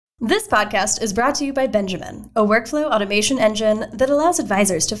This podcast is brought to you by Benjamin, a workflow automation engine that allows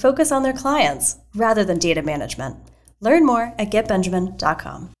advisors to focus on their clients rather than data management. Learn more at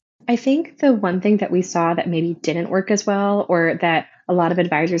getbenjamin.com. I think the one thing that we saw that maybe didn't work as well, or that a lot of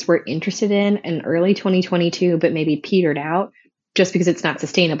advisors were interested in early 2022, but maybe petered out just because it's not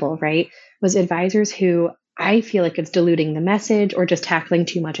sustainable, right? Was advisors who I feel like it's diluting the message or just tackling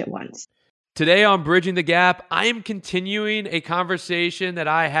too much at once. Today on Bridging the Gap, I am continuing a conversation that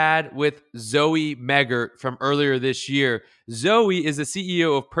I had with Zoe Megert from earlier this year. Zoe is the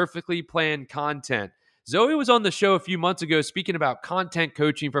CEO of Perfectly Planned Content. Zoe was on the show a few months ago speaking about content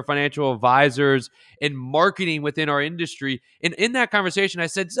coaching for financial advisors and marketing within our industry. And in that conversation, I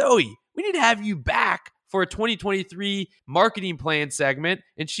said, Zoe, we need to have you back for a 2023 marketing plan segment.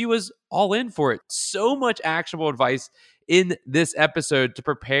 And she was all in for it. So much actionable advice in this episode to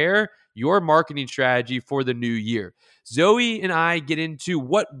prepare your marketing strategy for the new year. Zoe and I get into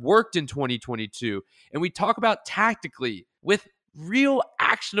what worked in 2022, and we talk about tactically with real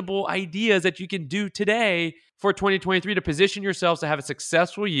actionable ideas that you can do today for 2023 to position yourselves to have a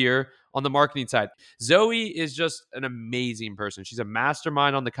successful year on the marketing side. Zoe is just an amazing person. She's a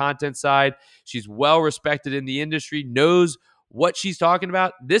mastermind on the content side. She's well respected in the industry, knows what she's talking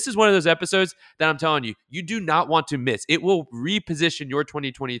about. This is one of those episodes that I'm telling you, you do not want to miss. It will reposition your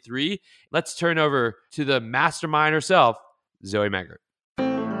 2023. Let's turn over to the mastermind herself, Zoe Megert.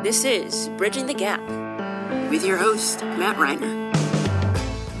 This is Bridging the Gap with your host, Matt Reiner.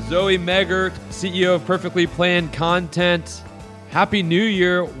 Zoe Megert, CEO of Perfectly Planned Content. Happy New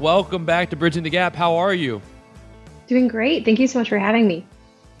Year. Welcome back to Bridging the Gap. How are you? Doing great. Thank you so much for having me.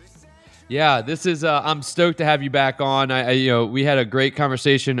 Yeah, this is. I'm stoked to have you back on. We had a great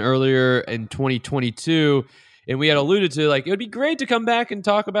conversation earlier in 2022, and we had alluded to it would be great to come back and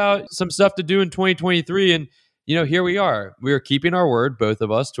talk about some stuff to do in 2023. And here we are. We are keeping our word, both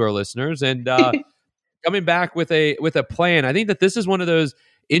of us, to our listeners, and coming back with a plan. I think that this is one of those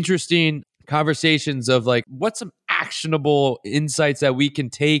interesting conversations of what's some actionable insights that we can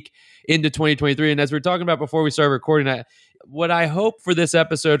take into 2023. And as we were talking about before we started recording, what I hope for this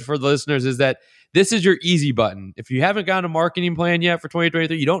episode for the listeners is that this is your easy button. If you haven't got a marketing plan yet for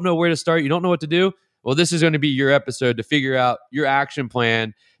 2023, you don't know where to start, you don't know what to do, well, this is going to be your episode to figure out your action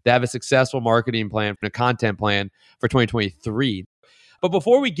plan to have a successful marketing plan and a content plan for 2023. But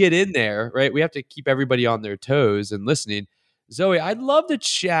before we get in there, right, we have to keep everybody on their toes and listening. Zoe, I'd love to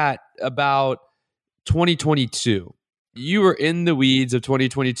chat about 2022. You were in the weeds of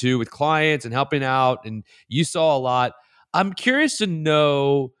 2022 with clients and helping out, and you saw a lot. I'm curious to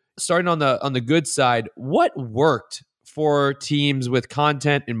know, starting on the good side, what worked for teams with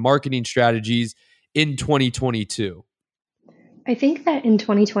content and marketing strategies in 2022? I think that in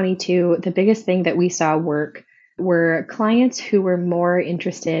 2022, the biggest thing that we saw work were clients who were more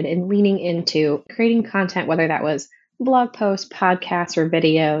interested in leaning into creating content, whether that was blog posts, podcasts, or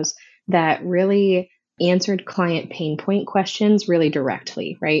videos that really answered client pain point questions really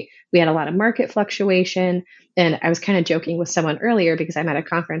directly, right? We had a lot of market fluctuation. And I was kind of joking with someone earlier because I'm at a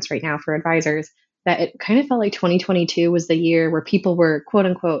conference right now for advisors that it kind of felt like 2022 was the year where people were, quote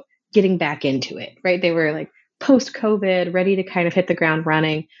unquote, getting back into it, right? They were post-COVID, ready to kind of hit the ground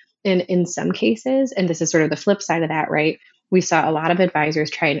running. And in some cases, and this is sort of the flip side of that, right? We saw a lot of advisors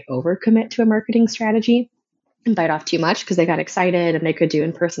try and overcommit to a marketing strategy and bite off too much because they got excited and they could do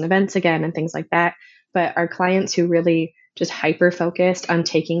in-person events again and things like that. But our clients who really just hyper-focused on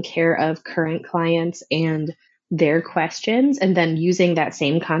taking care of current clients and their questions and then using that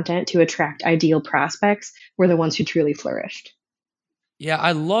same content to attract ideal prospects were the ones who truly flourished. Yeah,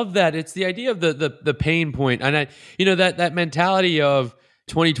 I love that. It's the idea of the pain point. And that mentality of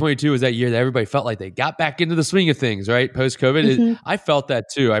 2022 was that year that everybody felt like they got back into the swing of things, right? Post-COVID. Mm-hmm. I felt that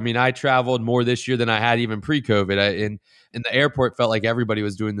too. I mean, I traveled more this year than I had even pre-COVID. And the airport felt like everybody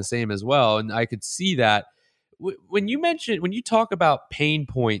was doing the same as well. And I could see that. When you talk about pain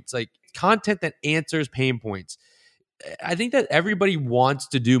points, like content that answers pain points, I think that everybody wants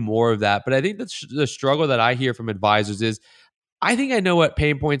to do more of that. But I think that the struggle that I hear from advisors is, I think I know what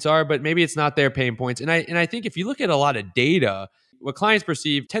pain points are, but maybe it's not their pain points. And I think if you look at a lot of data, what clients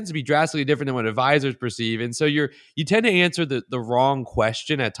perceive tends to be drastically different than what advisors perceive. And so you tend to answer the wrong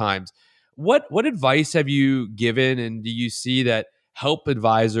question at times. What advice have you given, and do you see that help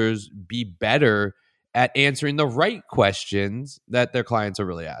advisors be better at answering the right questions that their clients are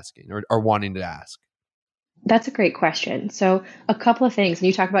really asking or are wanting to ask? That's a great question. So a couple of things, and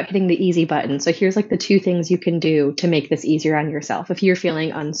you talk about hitting the easy button. So here's the two things you can do to make this easier on yourself. If you're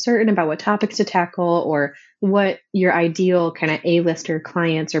feeling uncertain about what topics to tackle or what your ideal kind of A-lister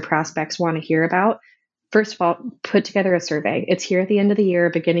clients or prospects want to hear about, first of all, put together a survey. It's here at the end of the year,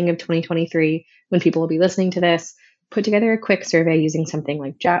 beginning of 2023, when people will be listening to this. Put together a quick survey using something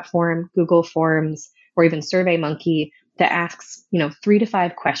like JotForm, Google Forms, or even SurveyMonkey that asks, 3 to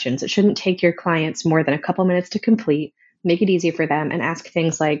 5 questions. It shouldn't take your clients more than a couple minutes to complete. Make it easy for them and ask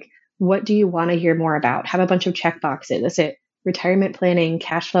things like, what do you want to hear more about? Have a bunch of checkboxes. Is it retirement planning,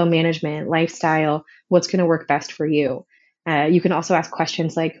 cash flow management, lifestyle? What's going to work best for you? You can also ask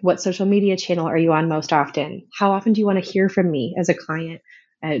questions like, what social media channel are you on most often? How often do you want to hear from me as a client?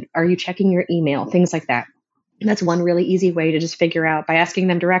 Are you checking your email? Things like that. And that's one really easy way to just figure out by asking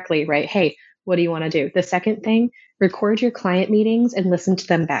them directly, right? Hey, what do you want to do? The second thing, record your client meetings and listen to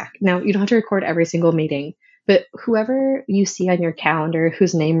them back. Now, you don't have to record every single meeting, but whoever you see on your calendar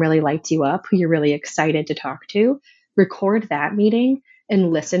whose name really lights you up, who you're really excited to talk to, record that meeting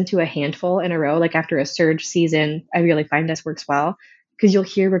and listen to a handful in a row. Like after a surge season, I really find this works well because you'll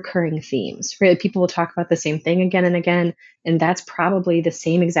hear recurring themes, right? People will talk about the same thing again and again. And that's probably the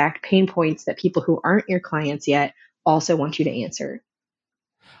same exact pain points that people who aren't your clients yet also want you to answer.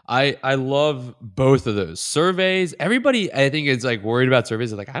 I love both of those surveys. Everybody, I think, is like worried about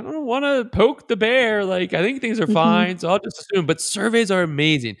surveys. They're like, I don't want to poke the bear. Like, I think things are fine, so I'll just assume. But surveys are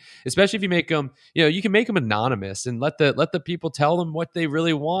amazing, especially if you make them. You can make them anonymous and let the people tell them what they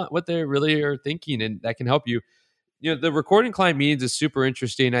really want, what they really are thinking, and that can help you. The recording client meetings is super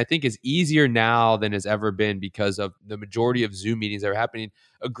interesting. I think is easier now than has ever been because of the majority of Zoom meetings that are happening.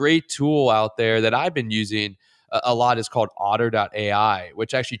 A great tool out there that I've been using a lot is called Otter.ai,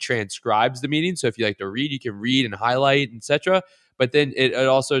 which actually transcribes the meeting. So if you like to read, you can read and highlight, etc. But then it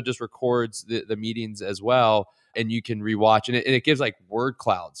also just records the meetings as well, and you can rewatch. And it gives like word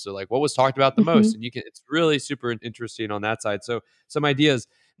clouds. So like what was talked about the most, and it's really super interesting on that side. So some ideas.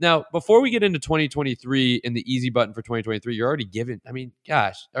 Now, before we get into 2023 and the easy button for 2023, you're already given.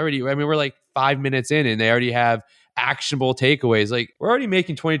 We're like 5 minutes in, and they already have actionable takeaways. Like we're already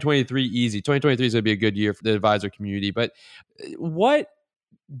making 2023 easy. 2023 is going to be a good year for the advisor community. But what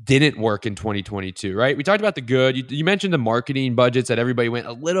didn't work in 2022, right? We talked about the good. You mentioned the marketing budgets that everybody went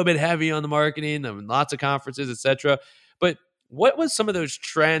a little bit heavy on the marketing, lots of conferences, etc. But what was some of those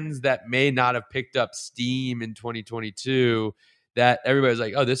trends that may not have picked up steam in 2022 that everybody's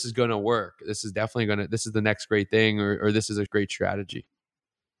like, oh, this is going to work. This is definitely this is the next great thing, or this is a great strategy.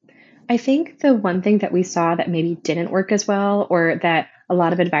 I think the one thing that we saw that maybe didn't work as well, or that a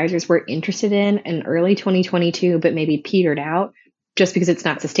lot of advisors were interested in early 2022, but maybe petered out just because it's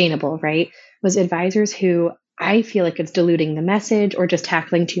not sustainable, right? Was advisors who I feel like it's diluting the message or just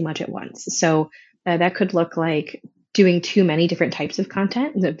tackling too much at once. So that could look like doing too many different types of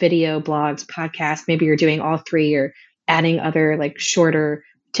content, the video, blogs, podcasts. Maybe you're doing all three or adding other like shorter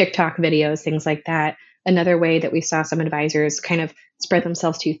TikTok videos, things like that. Another way that we saw some advisors kind of spread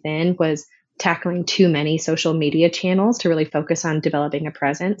themselves too thin was tackling too many social media channels to really focus on developing a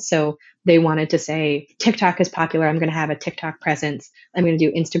presence. So they wanted to say, TikTok is popular. I'm going to have a TikTok presence. I'm going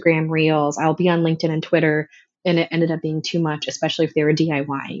to do Instagram Reels. I'll be on LinkedIn and Twitter. And it ended up being too much, especially if they were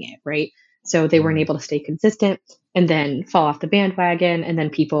DIYing it, right? So they weren't able to stay consistent and then fall off the bandwagon. And then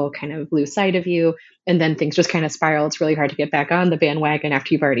people kind of lose sight of you. And then things just kind of spiral. It's really hard to get back on the bandwagon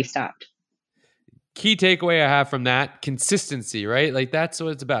after you've already stopped. Key takeaway I have from that, consistency, right? Like that's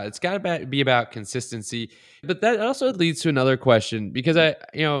what it's about. It's got to be about consistency. But that also leads to another question because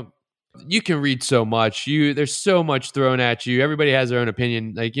you can read so much. There's so much thrown at you. Everybody has their own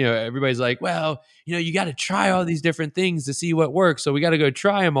opinion. Like, everybody's like, well, you got to try all these different things to see what works. So we got to go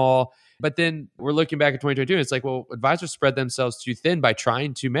try them all. But then we're looking back at 2022 and it's like, well, advisors spread themselves too thin by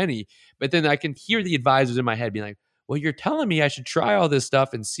trying too many. But then I can hear the advisors in my head being like, well, you're telling me I should try all this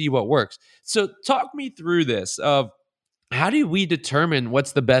stuff and see what works. So talk me through this of how do we determine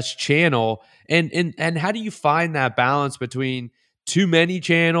what's the best channel and how do you find that balance between too many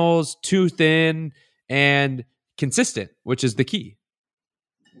channels, too thin, and consistent, which is the key?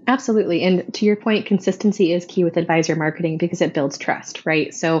 Absolutely. And to your point, consistency is key with advisor marketing because it builds trust,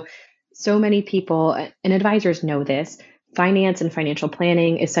 right? So many people and advisors know this. Finance and financial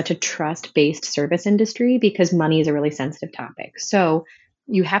planning is such a trust-based service industry because money is a really sensitive topic. So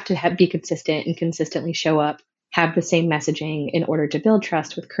you have to be consistent and consistently show up, have the same messaging in order to build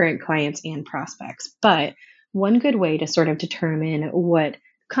trust with current clients and prospects. But one good way to sort of determine what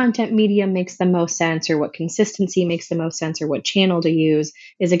content medium makes the most sense or what consistency makes the most sense or what channel to use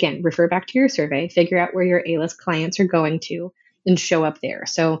is, again, refer back to your survey, figure out where your A-list clients are going to and show up there.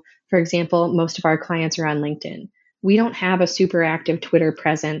 So, for example, most of our clients are on LinkedIn. We don't have a super active Twitter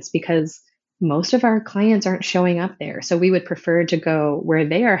presence because most of our clients aren't showing up there. So we would prefer to go where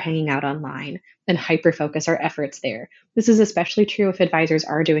they are hanging out online and hyper-focus our efforts there. This is especially true if advisors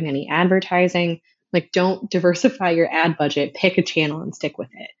are doing any advertising. Like, don't diversify your ad budget, pick a channel and stick with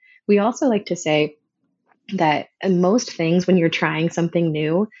it. We also like to say that in most things, when you're trying something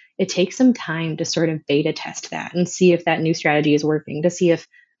new, it takes some time to sort of beta test that and see if that new strategy is working, to see if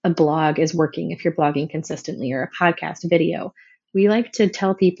a blog is working, if you're blogging consistently, or a podcast video. We like to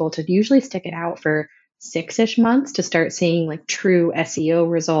tell people to usually stick it out for 6-ish months to start seeing like true SEO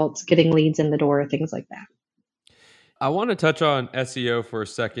results, getting leads in the door, things like that. I want to touch on SEO for a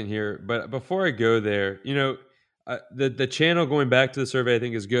second here, but before I go there, the channel, going back to the survey, I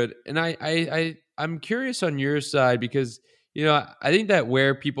think is good, and I'm curious on your side because I think that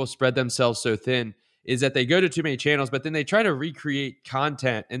where people spread themselves so thin is that they go to too many channels, but then they try to recreate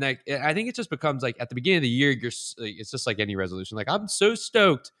content, and I think it just becomes like at the beginning of the year, it's just like any resolution. Like, I'm so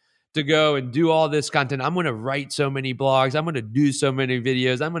stoked to go and do all this content. I'm going to write so many blogs. I'm going to do so many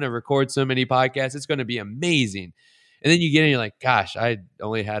videos. I'm going to record so many podcasts. It's going to be amazing. And then you get in, you're like, gosh, I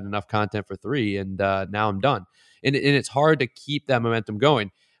only had enough content for 3, and now I'm done. And it's hard to keep that momentum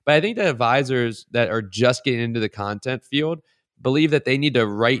going. But I think that advisors that are just getting into the content field believe that they need to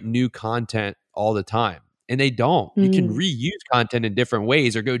write new content all the time. And they don't. You can reuse content in different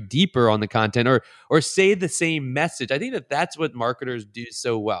ways, or go deeper on the content, or say the same message. I think that that's what marketers do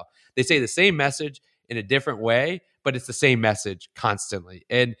so well. They say the same message in a different way, but it's the same message constantly.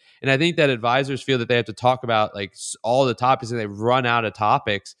 And I think that advisors feel that they have to talk about like all the topics, and they run out of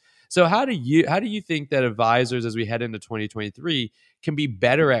topics. So how do you think that advisors, as we head into 2023, can be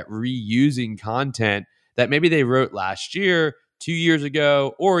better at reusing content that maybe they wrote last year, 2 years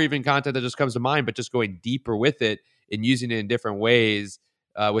ago, or even content that just comes to mind, but just going deeper with it and using it in different ways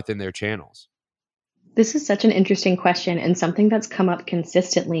within their channels? This is such an interesting question, and something that's come up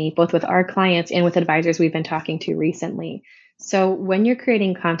consistently, both with our clients and with advisors we've been talking to recently. So when you're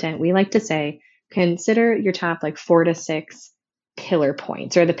creating content, we like to say, consider your top like 4 to 6 pillar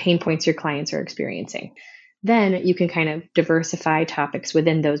points, or the pain points your clients are experiencing. Then you can kind of diversify topics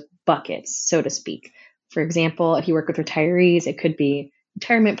within those buckets, so to speak. For example, if you work with retirees, it could be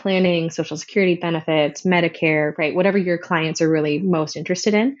retirement planning, Social Security benefits, Medicare, right? Whatever your clients are really most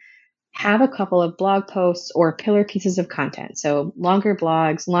interested in. Have a couple of blog posts or pillar pieces of content. So longer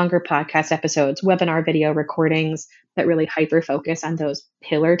blogs, longer podcast episodes, webinar video recordings that really hyper focus on those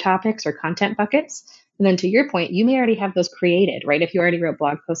pillar topics or content buckets. And then to your point, you may already have those created, right? If you already wrote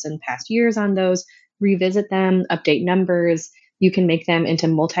blog posts in past years on those, revisit them, update numbers. You can make them into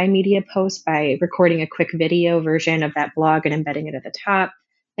multimedia posts by recording a quick video version of that blog and embedding it at the top.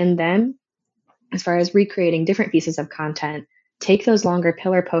 And then as far as recreating different pieces of content, take those longer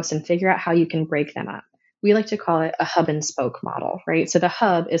pillar posts and figure out how you can break them up. We like to call it a hub and spoke model, right? So the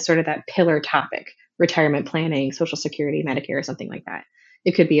hub is sort of that pillar topic, retirement planning, Social Security, Medicare, or something like that.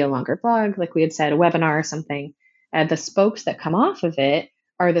 It could be a longer blog, like we had said, a webinar or something. The spokes that come off of it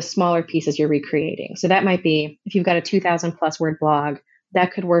are the smaller pieces you're recreating. So that might be, if you've got a 2,000 plus word blog,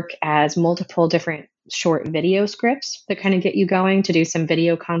 that could work as multiple different short video scripts that kind of get you going to do some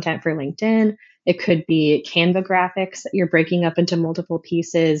video content for LinkedIn. It could be Canva graphics that you're breaking up into multiple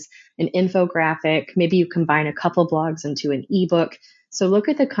pieces, an infographic. Maybe you combine a couple blogs into an ebook. So look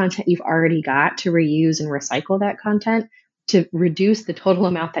at the content you've already got to reuse and recycle that content to reduce the total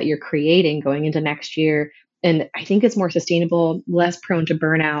amount that you're creating going into next year. And I think it's more sustainable, less prone to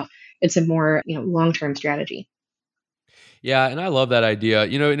burnout. It's a more, long-term strategy. Yeah, and I love that idea.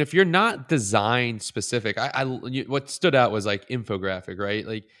 And if you're not design specific, what stood out was like infographic, right?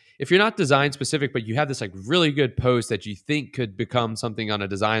 Like if you're not design specific, but you have this like really good post that you think could become something on a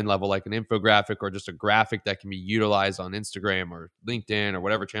design level, like an infographic or just a graphic that can be utilized on Instagram or LinkedIn or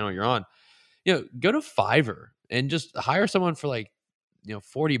whatever channel you're on, go to Fiverr and just hire someone for like,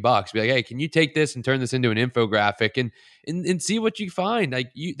 $40. Be like, hey, can you take this and turn this into an infographic and see what you find?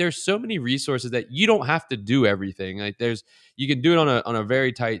 Like there's so many resources that you don't have to do everything. Like you can do it on a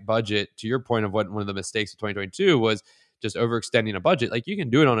very tight budget. To your point of what one of the mistakes of 2022 was just overextending a budget. Like you can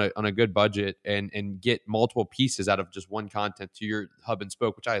do it on a good budget and get multiple pieces out of just one content to your hub and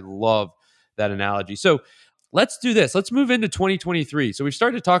spoke, which I love that analogy. So let's do this. Let's move into 2023. So we've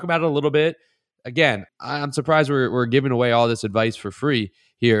started to talk about it a little bit. Again, I'm surprised we're giving away all this advice for free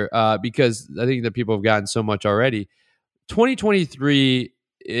here because I think that people have gotten so much already. 2023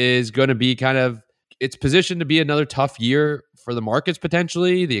 is going to be it's positioned to be another tough year for the markets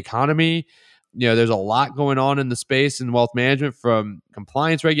potentially, the economy. There's a lot going on in the space in wealth management, from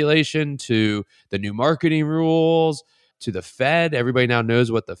compliance regulation to the new marketing rules to the Fed. Everybody now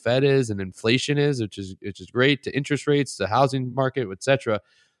knows what the Fed is and inflation is, which is great, to interest rates, the housing market, etc.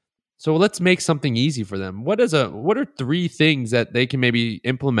 So let's make something easy for them. What are 3 things that they can maybe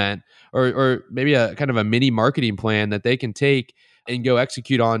implement, or maybe a kind of a mini marketing plan that they can take and go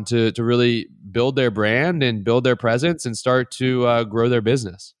execute on to really build their brand and build their presence and start to grow their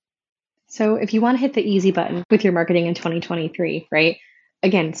business? So if you want to hit the easy button with your marketing in 2023, right?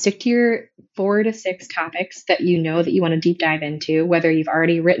 Again, stick to your 4 to 6 topics that you know that you want to deep dive into, whether you've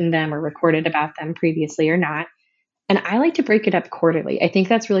already written them or recorded about them previously or not. And I like to break it up quarterly. I think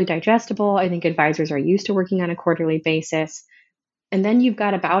that's really digestible. I think advisors are used to working on a quarterly basis. And then you've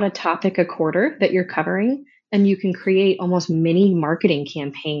got about a topic a quarter that you're covering, and you can create almost mini marketing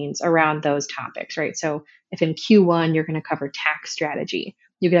campaigns around those topics, right? So if in Q1 you're going to cover tax strategy,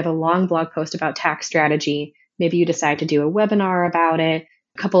 you could have a long blog post about tax strategy. Maybe you decide to do a webinar about it,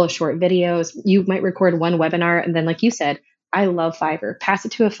 a couple of short videos. You might record one webinar, and then, like you said, I love Fiverr. Pass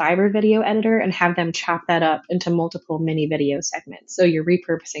it to a Fiverr video editor and have them chop that up into multiple mini video segments. So you're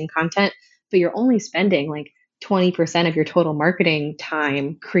repurposing content, but you're only spending like 20% of your total marketing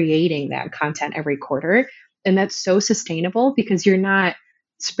time creating that content every quarter. And that's so sustainable because you're not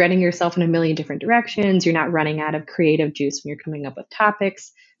spreading yourself in a million different directions. You're not running out of creative juice when you're coming up with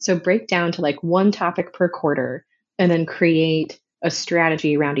topics. So break down to like one topic per quarter and then create a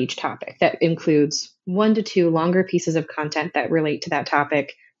strategy around each topic that includes 1 to 2 longer pieces of content that relate to that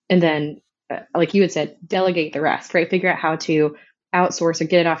topic. And then, like you had said, delegate the rest, right? Figure out how to outsource or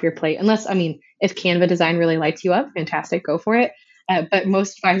get it off your plate. Unless, I mean, if Canva design really lights you up, fantastic, go for it. But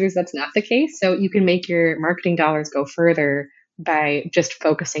most advisors, that's not the case. So you can make your marketing dollars go further by just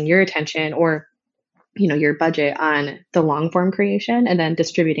focusing your attention or, your budget on the long form creation and then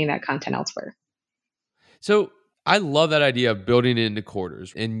distributing that content elsewhere. So I love that idea of building it into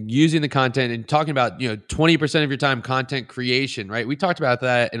quarters and using the content and talking about, 20% of your time content creation, right? We talked about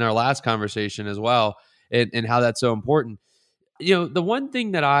that in our last conversation as well, and how that's so important. The one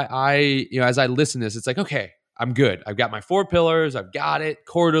thing that I as I listen to this, it's like, okay, I'm good. I've got my 4 pillars. I've got it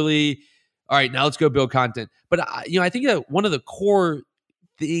quarterly. All right, now let's go build content. But I think that one of the core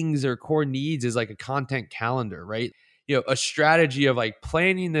things or core needs is like a content calendar, right? A strategy of like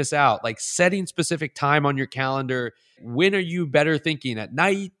planning this out, like setting specific time on your calendar. When are you better thinking, at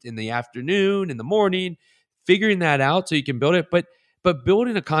night, in the afternoon, in the morning? Figuring that out so you can build it. But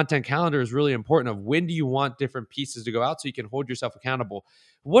building a content calendar is really important of when do you want different pieces to go out so you can hold yourself accountable.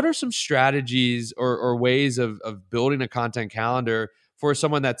 What are some strategies or ways of building a content calendar for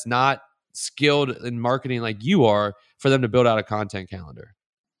someone that's not skilled in marketing like you are, for them to build out a content calendar?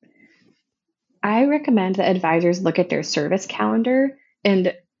 I recommend that advisors look at their service calendar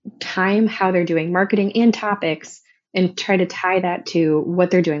and time how they're doing marketing and topics and try to tie that to what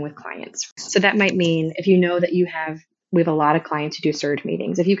they're doing with clients. So that might mean if you know that we have a lot of clients who do surge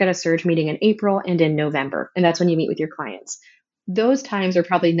meetings. If you've got a surge meeting in April and in November, and that's when you meet with your clients, those times are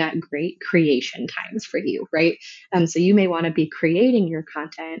probably not great creation times for you, right? So you may want to be creating your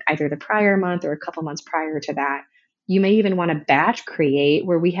content either the prior month or a couple months prior to that. You may even want to batch create,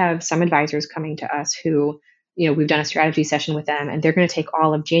 where we have some advisors coming to us who, we've done a strategy session with them and they're going to take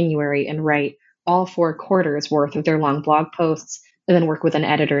all of January and write all 4 quarters worth of their long blog posts and then work with an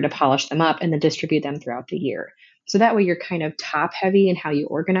editor to polish them up and then distribute them throughout the year. So that way you're kind of top heavy in how you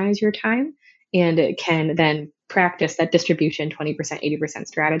organize your time, and it can then practice that distribution 20%, 80%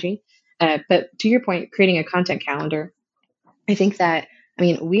 strategy. But to your point, creating a content calendar, I think that,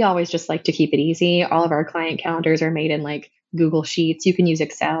 we always just like to keep it easy. All of our client calendars are made in like Google Sheets. You can use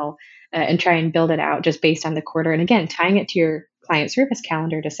Excel and try and build it out just based on the quarter. And again, tying it to your client service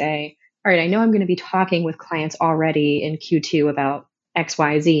calendar to say, all right, I know I'm going to be talking with clients already in Q2 about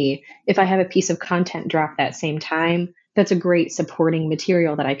XYZ. If I have a piece of content drop that same time, that's a great supporting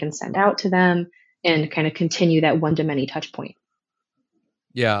material that I can send out to them and kind of continue that one-to-many touch point.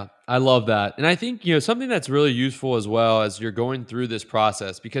 Yeah, I love that. And I think, something that's really useful as well as you're going through this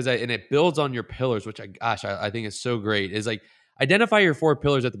process, because and it builds on your pillars, which I think is so great, is like identify your 4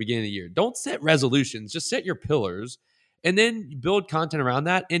 pillars at the beginning of the year. Don't set resolutions, just set your pillars and then build content around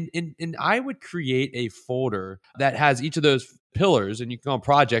that. And I would create a folder that has each of those pillars, and you can call them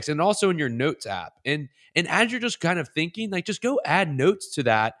projects, and also in your notes app. And as you're just kind of thinking, like just go add notes to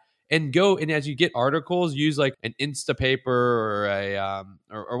that. And as you get articles, use like an Instapaper or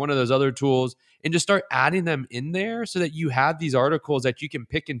or one of those other tools, and just start adding them in there so that you have these articles that you can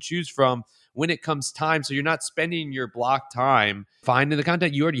pick and choose from when it comes time. So you're not spending your block time finding the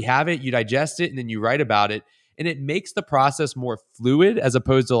content. You already have it, you digest it, and then you write about it. And it makes the process more fluid as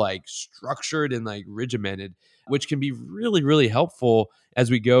opposed to like structured and like regimented, which can be really, really helpful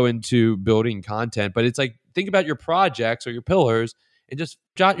as we go into building content. But it's like, think about your projects or your pillars and just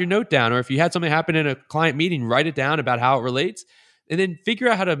jot your note down. Or if you had something happen in a client meeting, write it down about how it relates, and then figure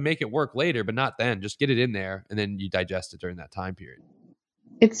out how to make it work later, but not then. Just get it in there, and then you digest it during that time period.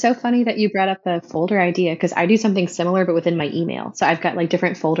 It's so funny that you brought up the folder idea because I do something similar, but within my email. So I've got like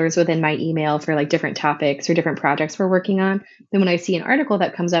different folders within my email for like different topics or different projects we're working on. Then when I see an article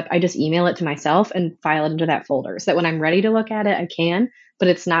that comes up, I just email it to myself and file it into that folder so that when I'm ready to look at it, I can, but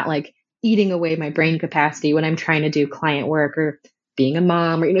it's not like eating away my brain capacity when I'm trying to do client work or being a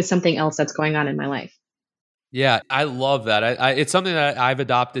mom or, something else that's going on in my life. Yeah, I love that. It's something that I've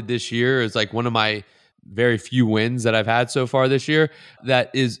adopted this year is like one of my very few wins that I've had so far this year.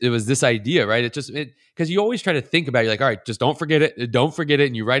 It was this idea, right? Because you always try to think about it. You're like, all right, just don't forget it. Don't forget it.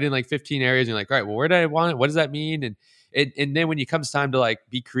 And you write in like 15 areas. And you're like, all right, well, where did I want it? What does that mean? And then when it comes time to like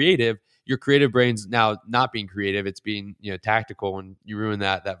be creative, your creative brain's now not being creative. It's being, tactical, and you ruin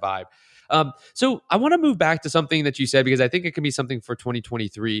that vibe. So I want to move back to something that you said, because I think it can be something for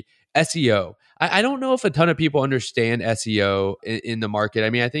 2023, SEO. I don't know if a ton of people understand SEO in the market.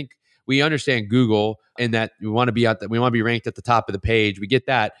 I mean, I think we understand Google and that we want to be ranked at the top of the page. We get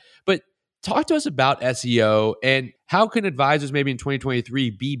that. But talk to us about SEO and how can advisors maybe in 2023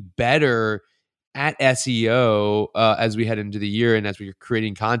 be better at SEO as we head into the year and as we're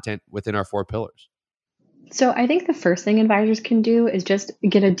creating content within our 4 pillars? So I think the first thing advisors can do is just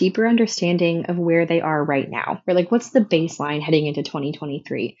get a deeper understanding of where they are right now. Or like, what's the baseline heading into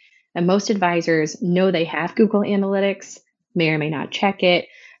 2023? And most advisors know they have Google Analytics, may or may not check it.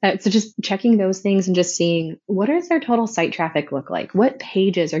 So just checking those things and just seeing what does their total site traffic look like? What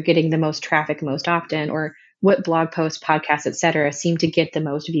pages are getting the most traffic most often? Or what blog posts, podcasts, et cetera, seem to get the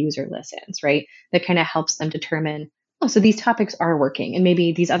most views or listens, right? That kind of helps them determine, oh, so these topics are working and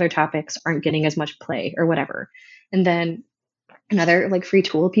maybe these other topics aren't getting as much play or whatever. And then another like free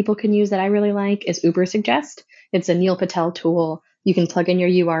tool people can use that I really like is Ubersuggest. It's a Neil Patel tool. You can plug in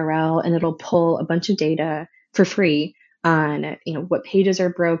your URL and it'll pull a bunch of data for free on what pages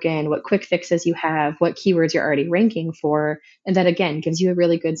are broken, what quick fixes you have, what keywords you're already ranking for. And that again gives you a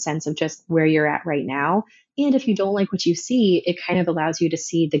really good sense of just where you're at right now. And if you don't like what you see, it kind of allows you to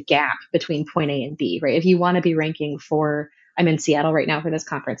see the gap between point A and B, right? If you want to be ranking for, I'm in Seattle right now for this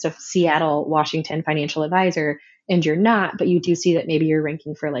conference, so Seattle, Washington financial advisor, and you're not, but you do see that maybe you're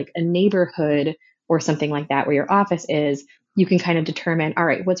ranking for like a neighborhood or something like that where your office is, you can kind of determine, all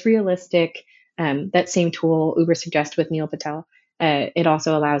right, what's realistic? That same tool, Ubersuggest with Neil Patel, it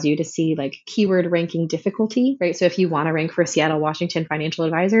also allows you to see like keyword ranking difficulty, right? So if you want to rank for Seattle, Washington financial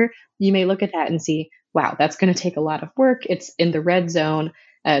advisor, you may look at that and see, wow, that's going to take a lot of work. It's in the red zone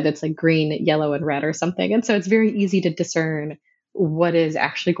that's like green, yellow, and red or something. And so it's very easy to discern what is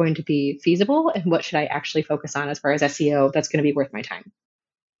actually going to be feasible and what should I actually focus on as far as SEO that's going to be worth my time.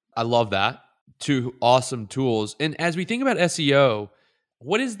 I love that. 2 awesome tools. And as we think about SEO,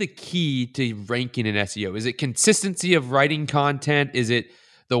 what is the key to ranking in SEO? Is it consistency of writing content? Is it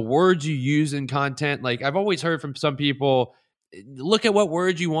the words you use in content? Like I've always heard from some people, look at what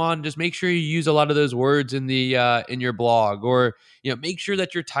words you want. Just make sure you use a lot of those words in the in your blog, or make sure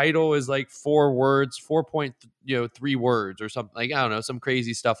that your title is like 4 words, 4.3 words, or something like I don't know, some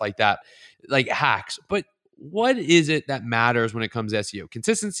crazy stuff like that, like hacks. But what is it that matters when it comes to SEO?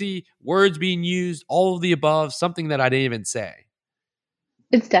 Consistency, words being used, all of the above, something that I didn't even say.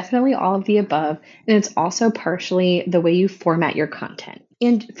 It's definitely all of the above. And it's also partially the way you format your content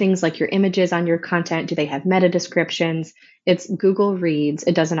and things like your images on your content. Do they have meta descriptions? It's Google Reads.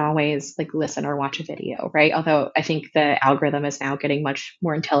 It doesn't always like listen or watch a video, right? Although I think the algorithm is now getting much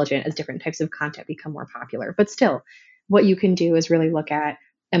more intelligent as different types of content become more popular. But still, what you can do is really look at,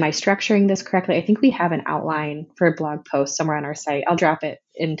 am I structuring this correctly? I think we have an outline for a blog post somewhere on our site. I'll drop it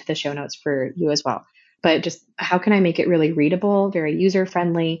into the show notes for you as well. But just how can I make it really readable, very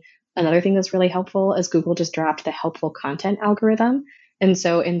user-friendly? Another thing that's really helpful is Google just dropped the helpful content algorithm. And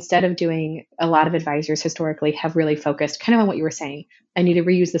so instead of doing, a lot of advisors historically have really focused kind of on what you were saying. I need to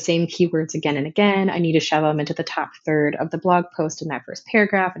reuse the same keywords again and again. I need to shove them into the top third of the blog post in that first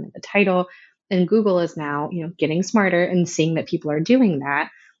paragraph and in the title. And Google is now, getting smarter and seeing that people are doing that.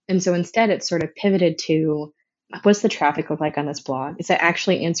 And so instead it's sort of pivoted to, what's the traffic look like on this blog? Is it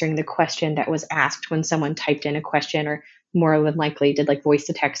actually answering the question that was asked when someone typed in a question, or more than likely did like voice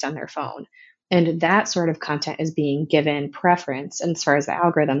to text on their phone? And that sort of content is being given preference, and as far as the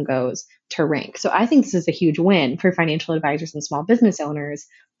algorithm goes, to rank. So I think this is a huge win for financial advisors and small business owners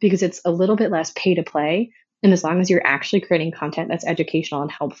because it's a little bit less pay to play. And as long as you're actually creating content that's educational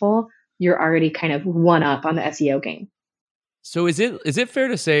and helpful, you're already kind of one up on the SEO game. So is it fair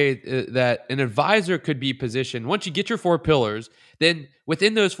to say that an advisor could be positioned, once you get your 4 pillars, then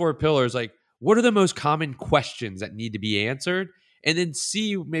within those 4 pillars, like what are the most common questions that need to be answered? And then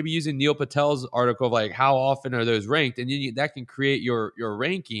see, maybe using Neil Patel's article of like how often are those ranked, and that can create your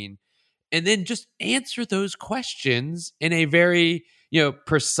ranking. And then just answer those questions in a very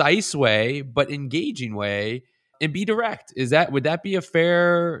precise way, but engaging way, and be direct. Would that be a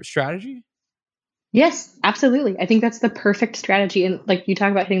fair strategy? Yes, absolutely. I think that's the perfect strategy. And like you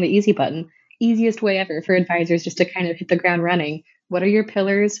talk about hitting the easy button, easiest way ever for advisors just to kind of hit the ground running. What are your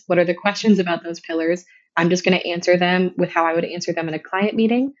pillars? What are the questions about those pillars? I'm just going to answer them with how I would answer them in a client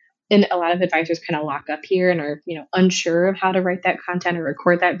meeting. And a lot of advisors kind of lock up here and are, unsure of how to write that content or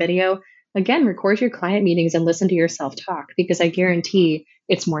record that video. Again, record your client meetings and listen to yourself talk, because I guarantee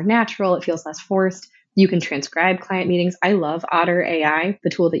it's more natural. It feels less forced. You can transcribe client meetings. I love Otter AI, the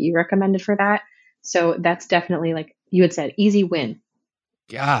tool that you recommended for that. So that's definitely, like you had said, easy win.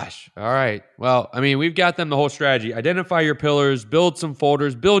 Gosh. All right. Well, I mean, we've got them the whole strategy. Identify your pillars, build some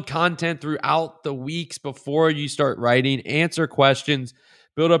folders, build content throughout the weeks before you start writing, answer questions,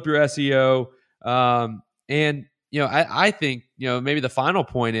 build up your SEO. And, I think, maybe the final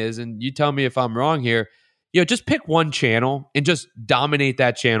point is, and you tell me if I'm wrong here, just pick one channel and just dominate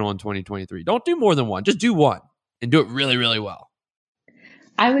that channel in 2023. Don't do more than one. Just do one and do it really, really well.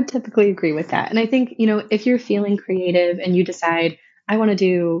 I would typically agree with that. And I think, if you're feeling creative and you decide, I want to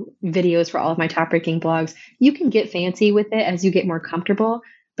do videos for all of my top ranking blogs, you can get fancy with it as you get more comfortable,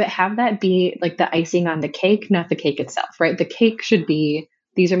 but have that be like the icing on the cake, not the cake itself, right? The cake should be,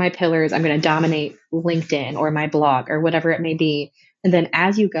 these are my pillars. I'm going to dominate LinkedIn or my blog or whatever it may be. And then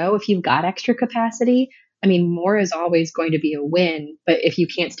as you go, if you've got extra capacity, I mean, more is always going to be a win, but if you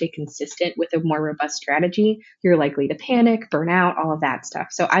can't stay consistent with a more robust strategy, you're likely to panic, burn out, all of that stuff.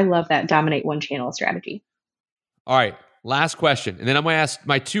 So I love that dominate one channel strategy. All right, last question. And then I'm going to ask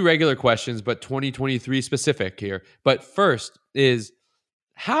my two regular questions, but 2023 specific here. But first is,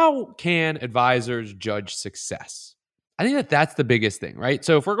 how can advisors judge success? I think that's the biggest thing, right?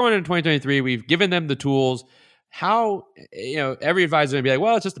 So if we're going into 2023, we've given them the tools. How, every advisor going to be like,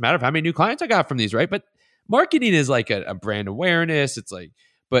 well, it's just a matter of how many new clients I got from these, right? But marketing is like a brand awareness. It's like,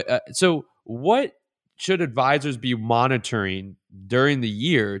 so what should advisors be monitoring during the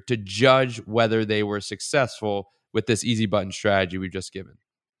year to judge whether they were successful with this easy button strategy we've just given?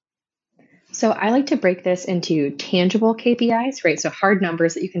 So I like to break this into tangible KPIs, right? So hard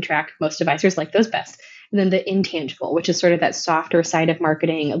numbers that you can track. Most advisors like those best. And then the intangible, which is sort of that softer side of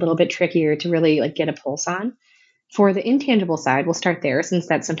marketing, a little bit trickier to really like get a pulse on. For the intangible side, we'll start there since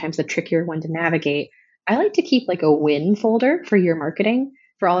that's sometimes the trickier one to navigate. I like to keep like a win folder for your marketing.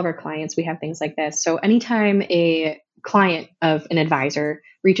 For all of our clients, we have things like this. So anytime a client of an advisor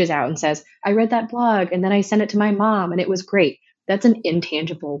reaches out and says, I read that blog and then I sent it to my mom and it was great, that's an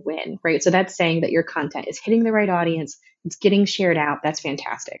intangible win, right? So that's saying that your content is hitting the right audience, it's getting shared out. That's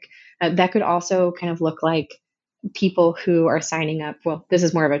fantastic. That could also kind of look like people who are signing up. Well, this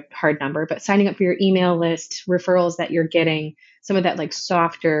is more of a hard number, but signing up for your email list, referrals that you're getting, some of that like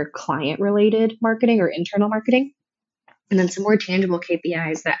softer client related marketing or internal marketing. And then some more tangible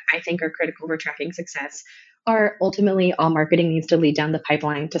KPIs that I think are critical for tracking success are ultimately all marketing needs to lead down the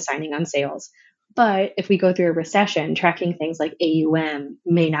pipeline to signing on sales. But if we go through a recession, tracking things like AUM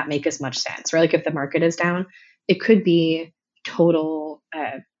may not make as much sense, right? Like if the market is down, it could be total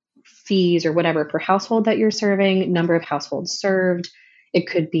fees or whatever per household that you're serving, number of households served. It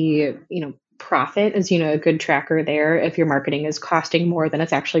could be, profit as, a good tracker there if your marketing is costing more than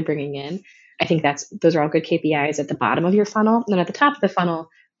it's actually bringing in. I think those are all good KPIs at the bottom of your funnel. And then at the top of the funnel,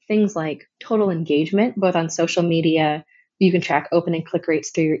 things like total engagement, both on social media. You can track open and click rates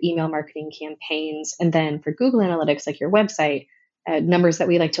through your email marketing campaigns. And then for Google Analytics, like your website, numbers that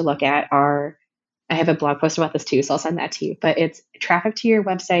we like to look at are, I have a blog post about this too, so I'll send that to you, but it's traffic to your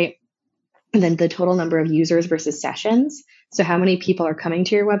website and then the total number of users versus sessions. So how many people are coming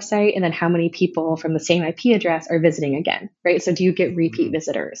to your website and then how many people from the same IP address are visiting again, right? So do you get repeat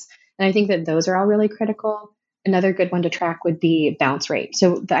visitors? And I think that those are all really critical. Another good one to track would be bounce rate.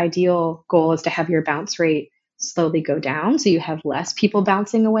 So the ideal goal is to have your bounce rate slowly go down. So you have less people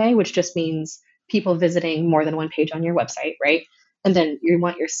bouncing away, which just means people visiting more than one page on your website, right? And then you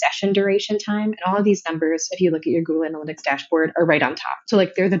want your session duration time. And all of these numbers, if you look at your Google Analytics dashboard, are right on top. So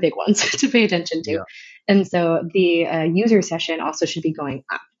like they're the big ones to pay attention to. Yeah. And so the user session also should be going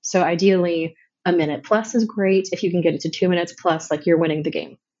up. So ideally, a minute plus is great. If you can get it to 2 minutes plus, like you're winning the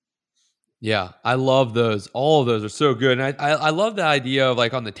game. Yeah, I love those. All of those are so good. And I love the idea of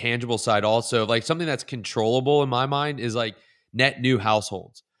like on the tangible side also, like something that's controllable in my mind is like net new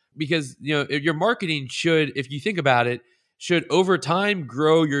households. Because, your marketing should, if you think about it, should over time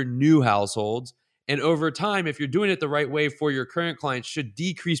grow your new households. And over time, if you're doing it the right way for your current clients, should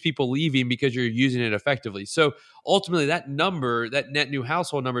decrease people leaving because you're using it effectively. So ultimately that number, that net new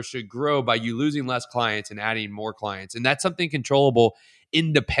household number should grow by you losing less clients and adding more clients. And that's something controllable.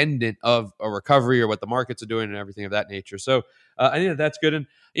 independent of a recovery or what the markets are doing and everything of that nature. So I think that's good. And,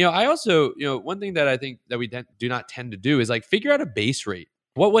 I also, one thing that I think that we do not tend to do is like figure out a base rate.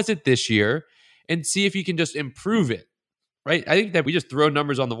 What was it this year? And see if you can just improve it. Right. I think that we just throw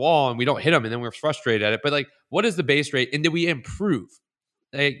numbers on the wall and we don't hit them and then we're frustrated at it. But like, what is the base rate? And did we improve?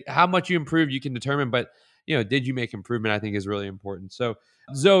 Like, how much you improve, you can determine. But, did you make improvement? I think is really important. So,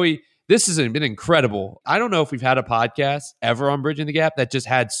 Zoe, this has been incredible. I don't know if we've had a podcast ever on Bridging the Gap that just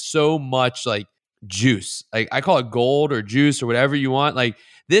had so much like juice. Like I call it gold or juice or whatever you want. Like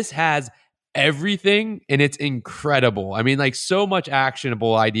this has everything and it's incredible. I mean, like so much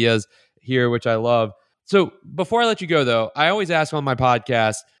actionable ideas here, which I love. So before I let you go, though, I always ask on my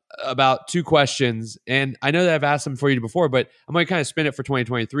podcast about 2 questions. And I know that I've asked them for you before, but I'm going to kind of spin it for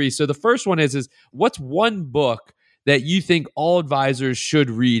 2023. So the first one is what's one book that you think all advisors should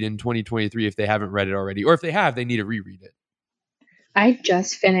read in 2023 if they haven't read it already? Or if they have, they need to reread it. I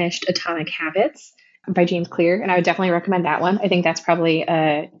just finished Atomic Habits by James Clear, and I would definitely recommend that one. I think that's probably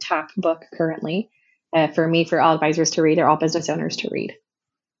a top book currently for me, for all advisors to read or all business owners to read.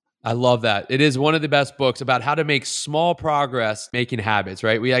 I love that. It is one of the best books about how to make small progress making habits,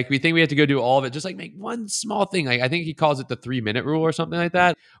 right? We think we have to go do all of it, just like make one small thing. Like I think he calls it the 3-minute rule or something like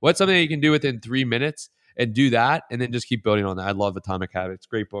that. What's something that you can do within 3 minutes and do that and then just keep building on that. I love Atomic Habits.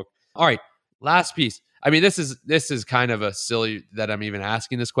 Great book. All right. Last piece. I mean, this is kind of a silly that I'm even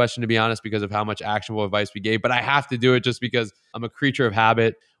asking this question, to be honest, because of how much actionable advice we gave, but I have to do it just because I'm a creature of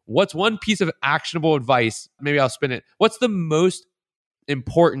habit. What's one piece of actionable advice? Maybe I'll spin it. What's the most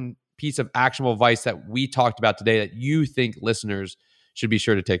important piece of actionable advice that we talked about today that you think listeners should be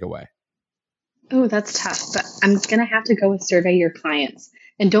sure to take away? Oh, that's tough, but I'm going to have to go with survey your clients.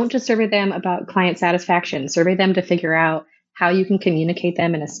 And don't just survey them about client satisfaction. Survey them to figure out how you can communicate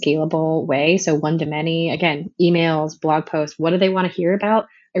them in a scalable way. So one-to-many, again, emails, blog posts, what do they want to hear about?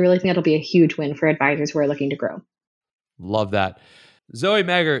 I really think that'll be a huge win for advisors who are looking to grow. Love that. Zoe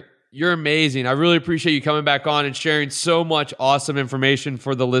Maggart, you're amazing. I really appreciate you coming back on and sharing so much awesome information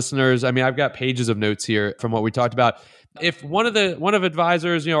for the listeners. I mean, I've got pages of notes here from what we talked about. If one of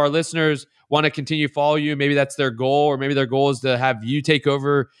advisors, our listeners want to continue to follow you, maybe that's their goal, or maybe their goal is to have you take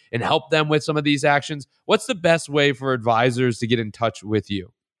over and help them with some of these actions. What's the best way for advisors to get in touch with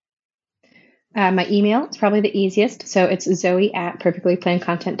you? My email is probably the easiest. So it's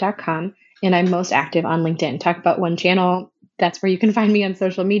zoe@perfectlyplannedcontent.com. And I'm most active on LinkedIn. Talk About One channel. That's where you can find me on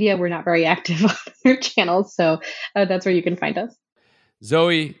social media. We're not very active on our channels. So that's where you can find us.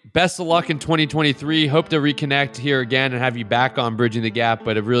 Zoe, best of luck in 2023. Hope to reconnect here again and have you back on Bridging the Gap,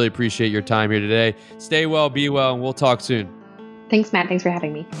 but I really appreciate your time here today. Stay well, be well, and we'll talk soon. Thanks, Matt. Thanks for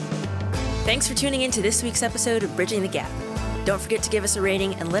having me. Thanks for tuning in to this week's episode of Bridging the Gap. Don't forget to give us a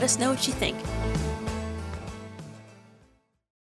rating and let us know what you think.